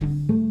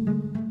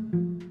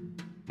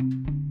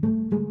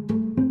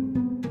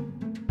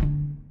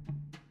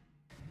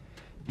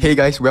Hey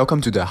guys,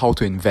 welcome to the How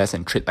to Invest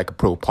and Trade Like a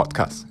Pro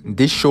podcast.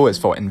 This show is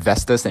for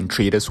investors and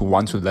traders who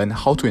want to learn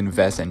how to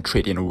invest and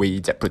trade in a way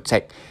that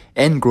protect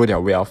and grow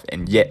their wealth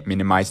and yet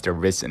minimize their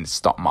risk in the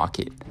stock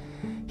market.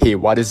 Hey,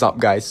 what is up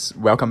guys?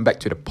 Welcome back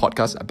to the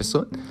podcast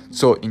episode.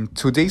 So in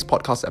today's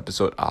podcast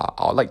episode,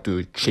 I'd like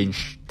to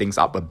change things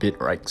up a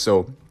bit, right?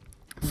 So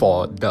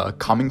for the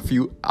coming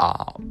few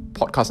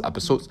podcast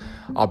episodes,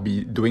 I'll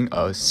be doing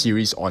a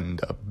series on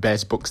the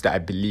best books that I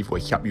believe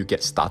will help you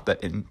get started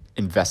in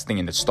investing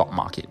in the stock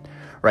market,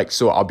 right?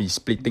 So I'll be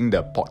splitting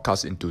the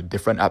podcast into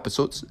different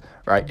episodes,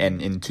 right?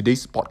 And in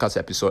today's podcast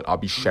episode, I'll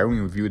be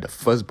sharing with you the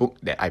first book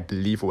that I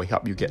believe will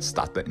help you get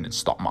started in the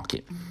stock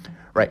market,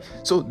 right?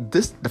 So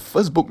the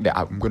first book that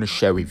I'm going to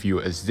share with you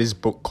is this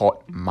book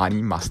called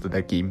Money Master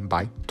the Game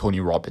by Tony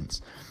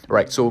Robbins,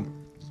 right? So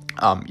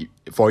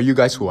for you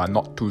guys who are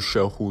not too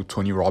sure who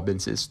Tony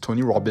Robbins is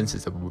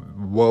a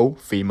world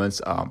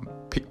famous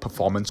peak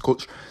performance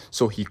coach.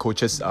 So he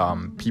coaches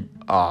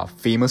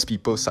famous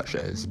people such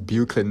as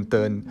Bill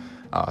Clinton,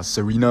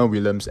 Serena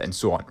Williams, and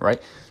so on,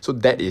 right? So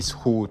that is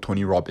who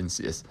Tony Robbins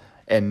is.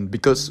 And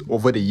because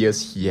over the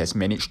years he has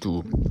managed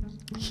to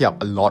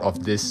help a lot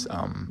of this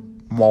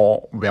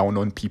more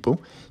well-known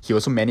people, he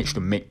also managed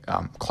to make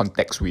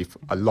contacts with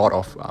a lot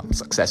of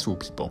successful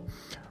people,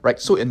 right?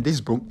 So in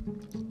this book,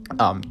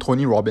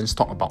 Tony Robbins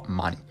talk about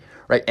money,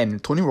 right?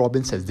 And Tony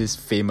Robbins has this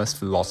famous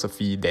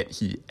philosophy that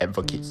he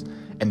advocates,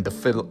 and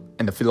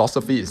the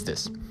philosophy is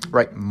this,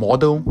 right?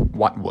 Model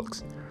what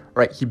works,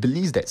 right? He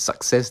believes that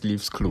success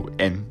leaves clue,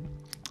 and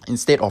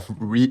instead of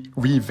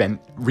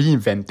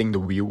reinventing the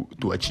wheel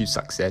to achieve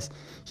success,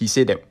 he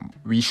said that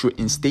we should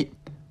instead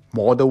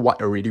model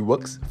what already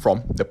works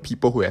from the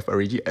people who have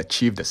already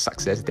achieved the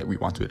success that we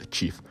want to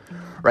achieve,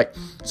 right?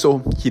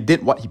 So he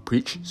did what he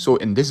preached. So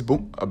in this book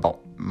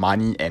about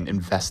money and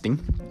investing,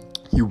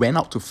 he went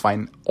out to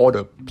find all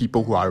the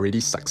people who are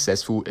already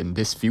successful in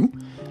this field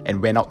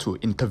and went out to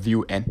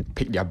interview and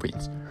pick their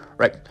brains,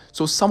 right?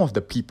 So some of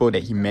the people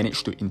that he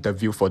managed to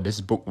interview for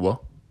this book were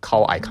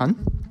Carl Icahn,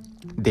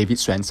 David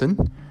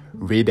Swensen,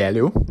 Ray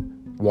Dalio,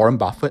 Warren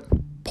Buffett,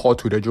 Paul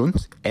Tudor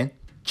Jones, and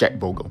Jack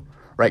Bogle.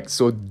 Right,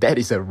 so that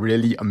is a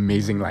really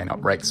amazing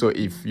lineup, right? So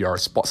if you're a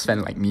sports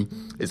fan like me,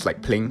 it's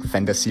like playing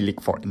fantasy league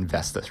for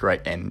investors,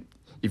 right? And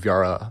if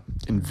you're a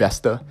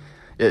investor,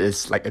 it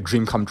is like a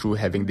dream come true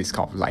having this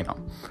kind of lineup,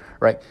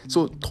 right?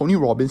 So Tony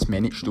Robbins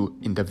managed to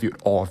interview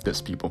all of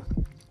these people.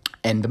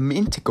 And the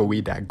main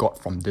takeaway that I got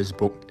from this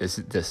book is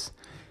this.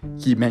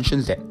 He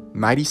mentions that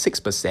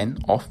 96%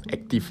 of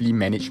actively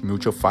managed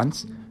mutual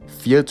funds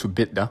fear to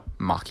beat the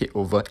market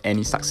over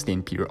any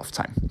sustained period of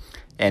time.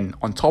 And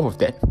on top of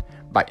that,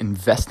 by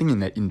investing in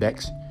the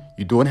index,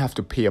 you don't have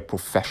to pay a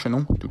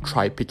professional to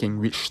try picking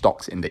which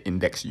stocks in the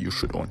index you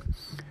should own,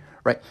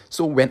 right?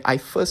 So when I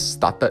first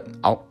started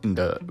out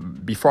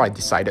before I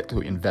decided to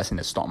invest in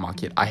the stock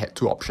market, I had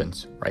two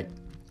options, right?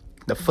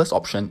 The first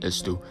option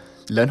is to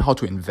learn how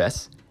to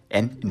invest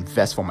and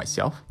invest for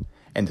myself.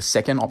 And the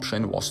second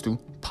option was to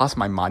pass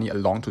my money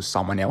along to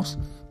someone else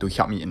to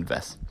help me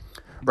invest,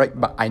 right?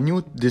 But I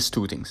knew these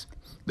two things.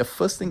 The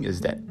first thing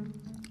is that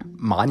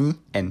money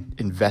and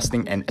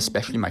investing, and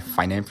especially my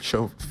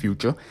financial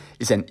future,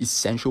 is an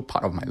essential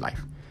part of my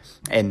life.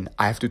 And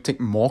I have to take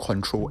more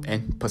control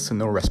and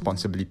personal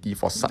responsibility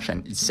for such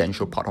an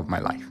essential part of my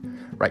life,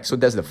 right? So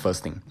that's the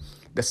first thing.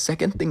 The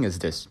second thing is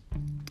this.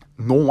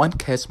 No one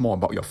cares more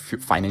about your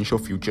financial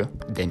future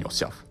than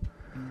yourself,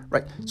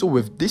 right? So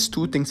with these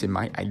two things in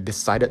mind, I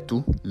decided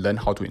to learn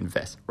how to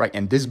invest, right?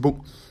 And this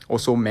book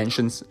also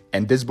mentions,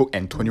 and this book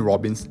and Tony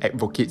Robbins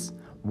advocates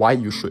why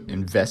you should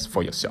invest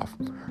for yourself,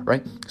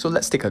 right? So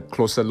let's take a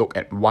closer look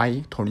at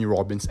why Tony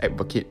Robbins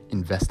advocate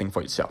investing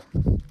for yourself.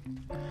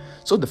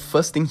 So the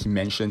first thing he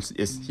mentions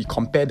is he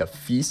compared the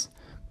fees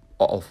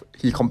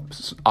he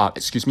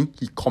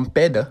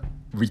compared the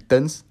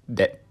returns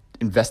that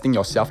investing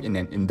yourself in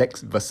an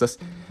index versus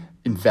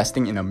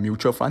investing in a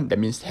mutual fund. That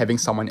means having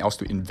someone else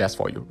to invest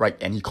for you, right?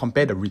 And he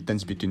compared the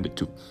returns between the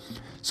two.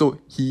 So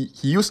he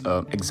used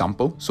an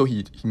example. So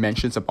he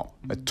mentions about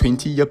a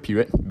 20-year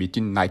period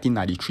between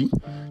 1993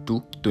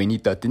 to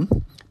 2013.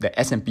 The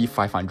S&P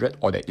 500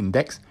 or the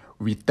index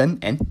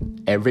returned an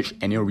average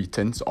annual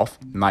returns of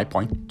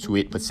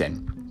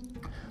 9.28%.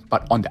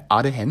 But on the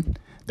other hand,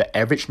 the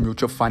average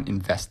mutual fund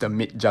investor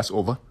made just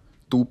over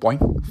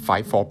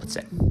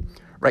 2.54%.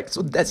 Right,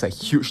 so that's a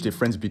huge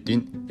difference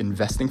between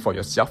investing for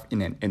yourself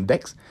in an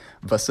index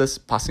versus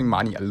passing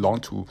money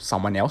along to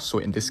someone else. So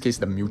in this case,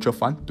 the mutual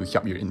fund to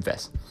help you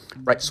invest.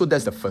 Right, so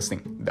that's the first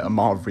thing, the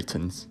amount of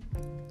returns.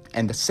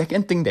 And the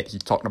second thing that he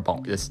talked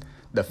about is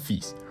the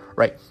fees.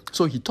 Right,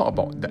 so he talked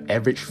about the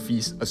average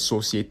fees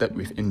associated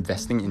with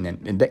investing in an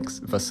index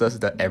versus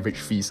the average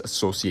fees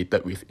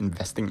associated with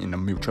investing in a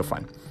mutual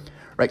fund.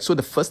 Right, so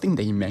the first thing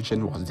that he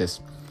mentioned was this.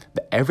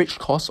 The average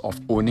cost of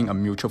owning a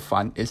mutual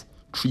fund is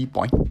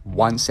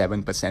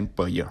 3.17%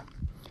 per year.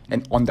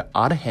 And on the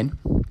other hand,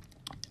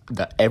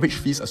 the average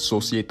fees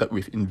associated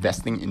with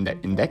investing in that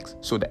index,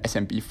 so the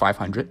S&P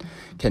 500,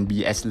 can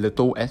be as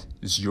little as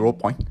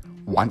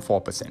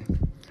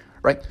 0.14%.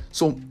 Right?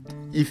 So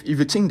if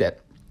you think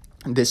that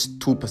this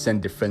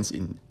 2% difference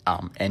in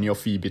annual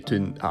fee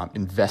between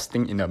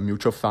investing in a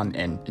mutual fund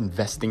and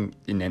investing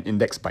in an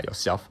index by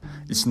yourself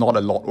is not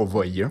a lot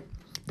over a year,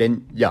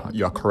 then yeah,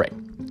 you are correct.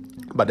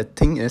 But the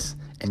thing is,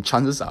 and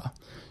chances are,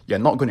 you're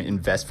not going to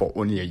invest for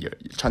only a year.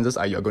 Chances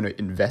are you're going to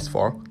invest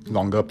for a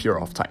longer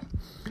period of time.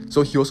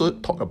 So he also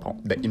talked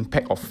about the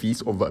impact of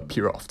fees over a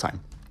period of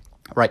time.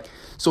 Right,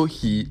 so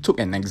he took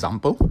an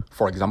example.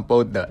 For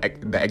example, the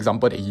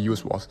example that he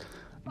used was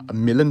 $1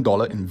 million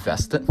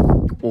invested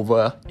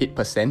over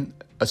 8%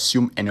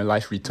 assumed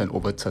annualized return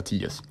over 30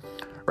 years,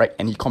 right?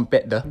 And he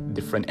compared the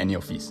different annual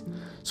fees.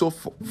 So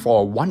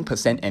for a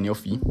 1% annual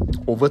fee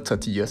over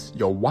 30 years,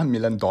 your $1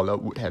 million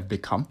would have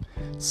become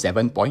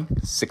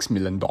 $7.6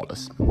 million.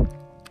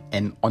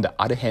 And on the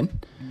other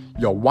hand,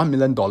 your $1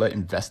 million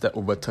invested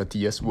over 30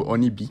 years will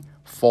only be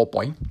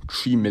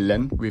 $4.3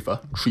 million with a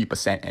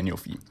 3% annual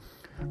fee,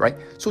 right?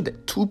 So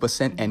that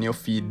 2% annual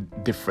fee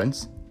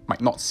difference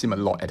might not seem a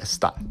lot at the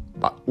start,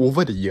 but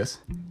over the years,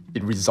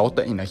 it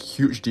resulted in a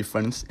huge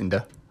difference in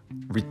the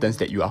returns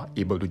that you are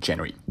able to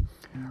generate,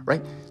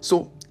 right?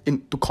 So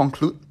to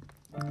conclude,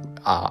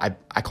 I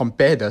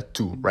compare the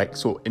two, right?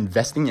 So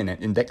investing in an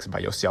index by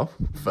yourself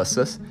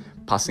versus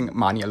passing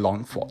money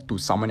along to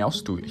someone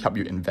else to help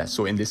you invest.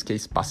 So in this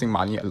case, passing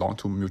money along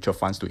to mutual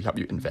funds to help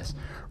you invest,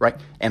 right?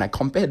 And I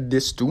compare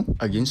these two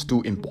against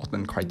two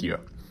important criteria.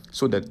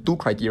 So the two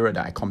criteria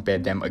that I compare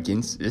them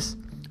against is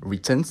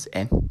returns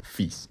and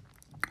fees,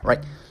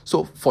 right?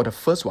 So for the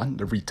first one,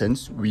 the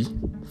returns,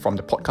 from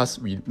the podcast,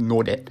 we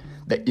know that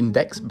the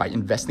index, by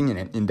investing in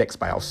an index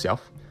by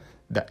ourselves,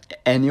 the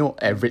annual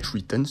average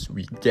returns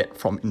we get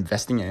from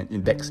investing in an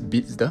index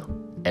beats the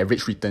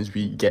average returns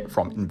we get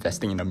from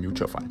investing in a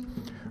mutual fund,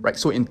 right?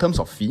 So in terms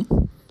of fee,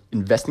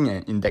 investing in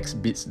an index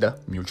beats the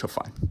mutual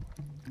fund.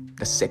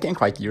 The second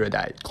criteria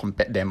that I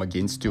compared them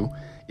against too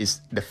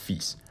is the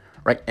fees,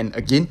 right? And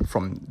again,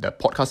 from the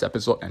podcast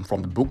episode and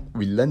from the book,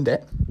 we learned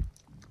that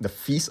the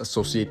fees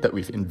associated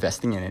with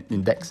investing in an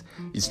index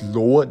is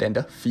lower than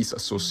the fees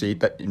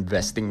associated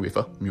investing with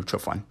a mutual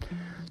fund.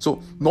 So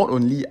not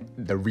only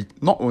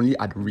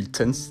are the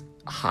returns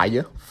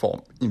higher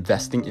for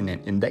investing in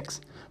an index,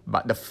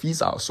 but the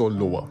fees are also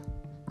lower,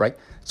 right?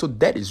 So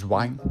that is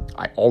why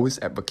I always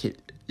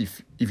advocate,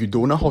 if you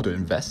don't know how to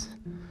invest,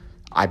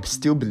 I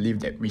still believe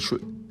that we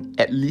should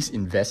at least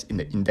invest in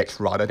the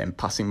index rather than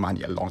passing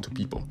money along to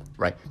people,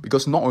 right?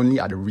 Because not only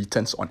are the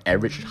returns on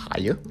average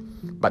higher,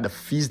 but the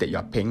fees that you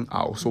are paying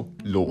are also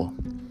lower,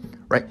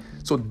 right?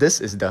 So this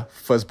is the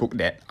first book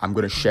that I'm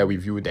going to share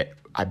with you that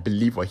I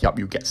believe will help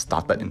you get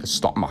started in the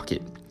stock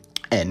market.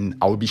 And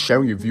I will be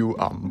sharing with you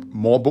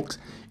more books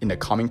in the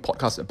coming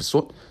podcast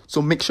episode. So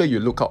make sure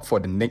you look out for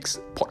the next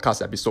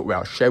podcast episode where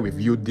I'll share with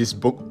you this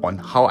book on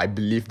how I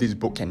believe this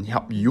book can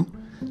help you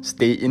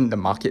stay in the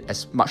market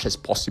as much as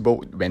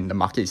possible when the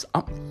market is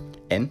up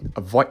and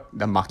avoid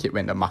the market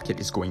when the market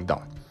is going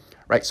down,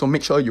 right? So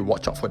make sure you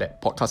watch out for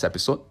that podcast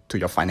episode to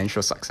your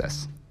financial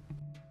success.